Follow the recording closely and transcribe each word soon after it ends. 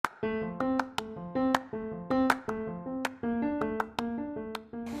My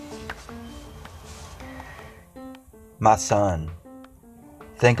son,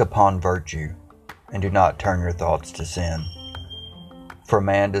 think upon virtue, and do not turn your thoughts to sin. For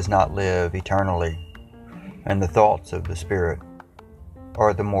man does not live eternally, and the thoughts of the Spirit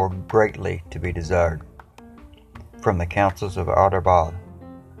are the more greatly to be desired. From the counsels of Ardabad,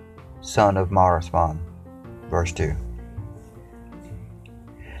 son of Marasman, verse 2.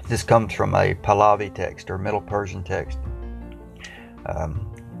 This comes from a Pahlavi text, or Middle Persian text.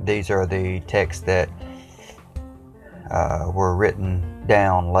 These are the texts that were written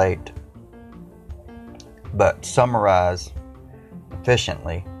down late, but summarize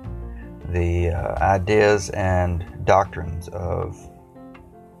efficiently the ideas and doctrines of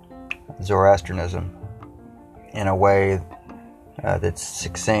Zoroastrianism in a way that's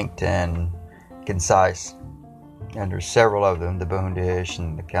succinct and concise. And there's several of them: the Bundish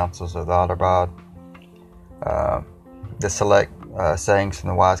and the Councils of the Ardabad, the select sayings from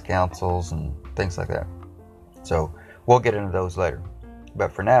the wise councils and things like that. So we'll get into those later,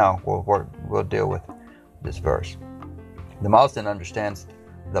 but for now we'll deal with this verse. The Mazdan understands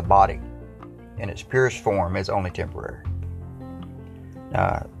the body in its purest form is only temporary.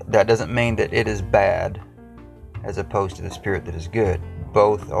 That doesn't mean that it is bad as opposed to the spirit that is good.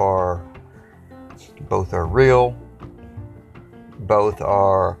 Both are real. Both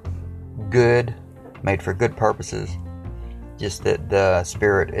are good, made for good purposes. Just that the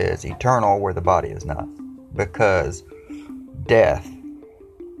spirit is eternal where the body is not, because death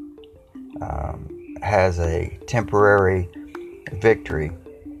has a temporary victory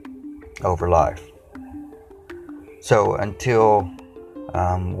over life. So until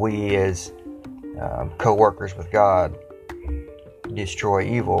we as co-workers with God destroy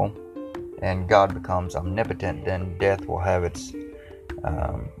evil and God becomes omnipotent, then death will have its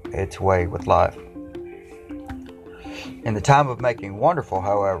way with life. In the time of making wonderful,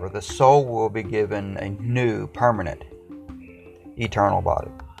 however, the soul will be given a new, permanent, eternal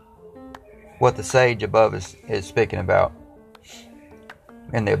body. What the sage above is speaking about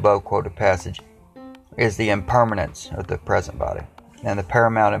in the above quoted passage is the impermanence of the present body and the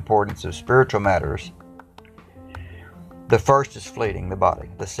paramount importance of spiritual matters. The first is fleeting, the body.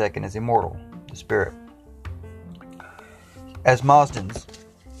 The second is immortal, the spirit. As Mazdans,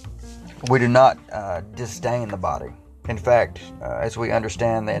 we do not disdain the body. In fact, as we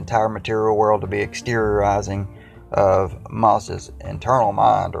understand the entire material world to be exteriorizing of Mazda's internal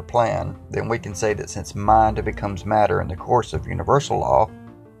mind or plan, then we can say that since mind becomes matter in the course of universal law,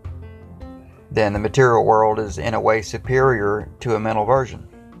 then the material world is in a way superior to a mental version.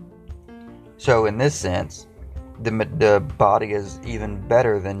 So in this sense, the body is even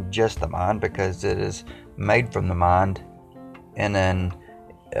better than just the mind, because it is made from the mind in an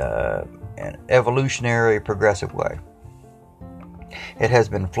evolutionary, progressive way. It has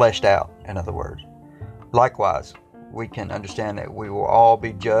been fleshed out, in other words. Likewise, we can understand that we will all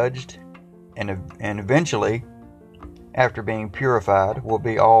be judged, and eventually, after being purified, will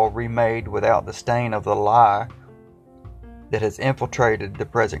be all remade without the stain of the lie that has infiltrated the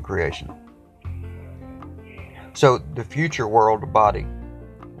present creation. So the future world body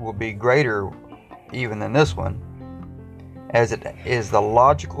will be greater even than this one, as it is the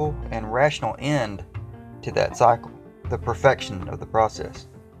logical and rational end to that cycle, the perfection of the process.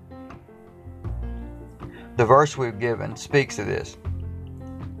 The verse we've given speaks to this,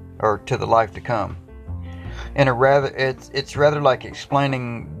 or to the life to come. In a rather, it's rather like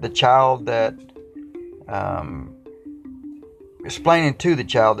explaining the child that, explaining to the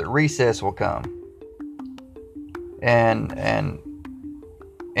child that recess will come, and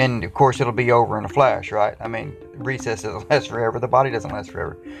of course it'll be over in a flash, right? I mean, recess doesn't last forever. The body doesn't last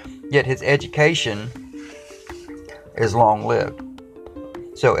forever. Yet his education is long-lived.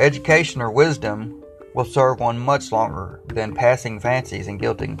 So education or wisdom will serve one much longer than passing fancies and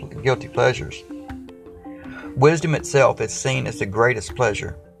guilty pleasures. Wisdom itself is seen as the greatest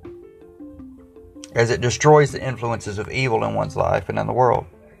pleasure, as it destroys the influences of evil in one's life and in the world.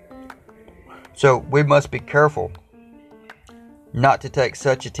 So we must be careful not to take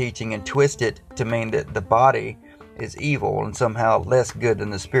such a teaching and twist it to mean that the body is evil and somehow less good than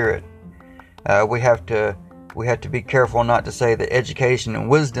the spirit. We have to be careful not to say that education and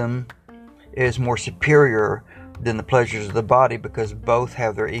wisdom is more superior than the pleasures of the body, because both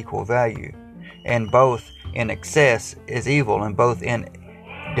have their equal value, and both in excess is evil, and both in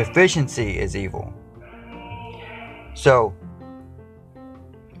deficiency is evil. So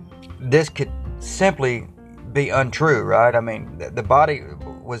this could simply be untrue, right? I mean, the body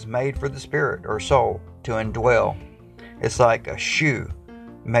was made for the spirit or soul to indwell. It's like a shoe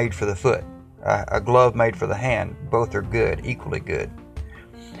made for the foot, a glove made for the hand. Both are good, equally good.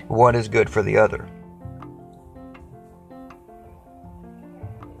 One is good for the other.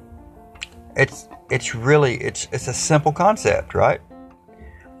 It's a simple concept, right?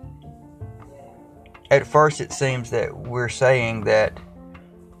 At first, it seems that we're saying that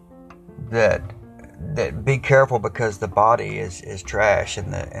be careful because the body is trash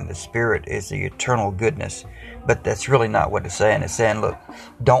and the spirit is the eternal goodness. But that's really not what it's saying. It's saying, look,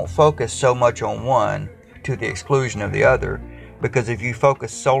 don't focus so much on one to the exclusion of the other, because if you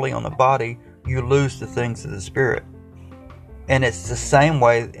focus solely on the body, you lose the things of the spirit. And it's the same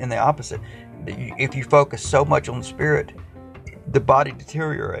way in the opposite. If you focus so much on the spirit, the body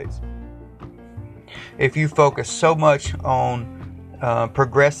deteriorates. If you focus so much on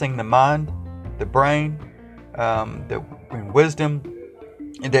progressing the mind, the brain, the wisdom,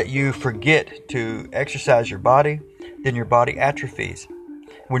 that you forget to exercise your body, then your body atrophies.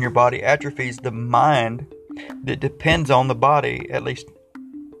 When your body atrophies, the mind that depends on the body, at least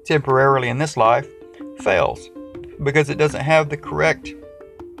temporarily in this life, fails, because it doesn't have the correct.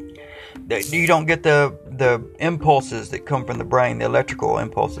 You don't get the impulses that come from the brain, the electrical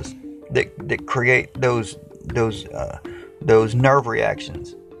impulses that create those nerve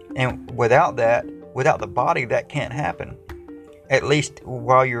reactions. And without the body, that can't happen, at least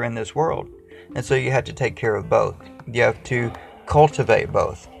while you're in this world. And so you have to take care of both. You have to cultivate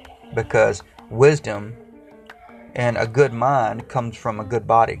both, because wisdom and a good mind comes from a good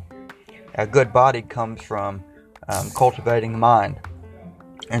body. A good body comes from cultivating the mind.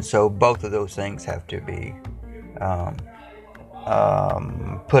 And so both of those things have to be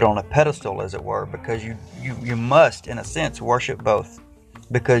put on a pedestal, as it were, because you must, in a sense, worship both,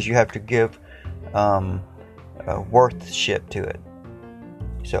 because you have to give worthship to it.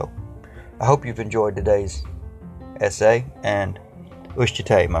 So I hope you've enjoyed today's essay, and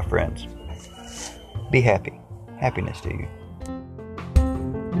Ushtate, my friends. Be happy. Happiness to you.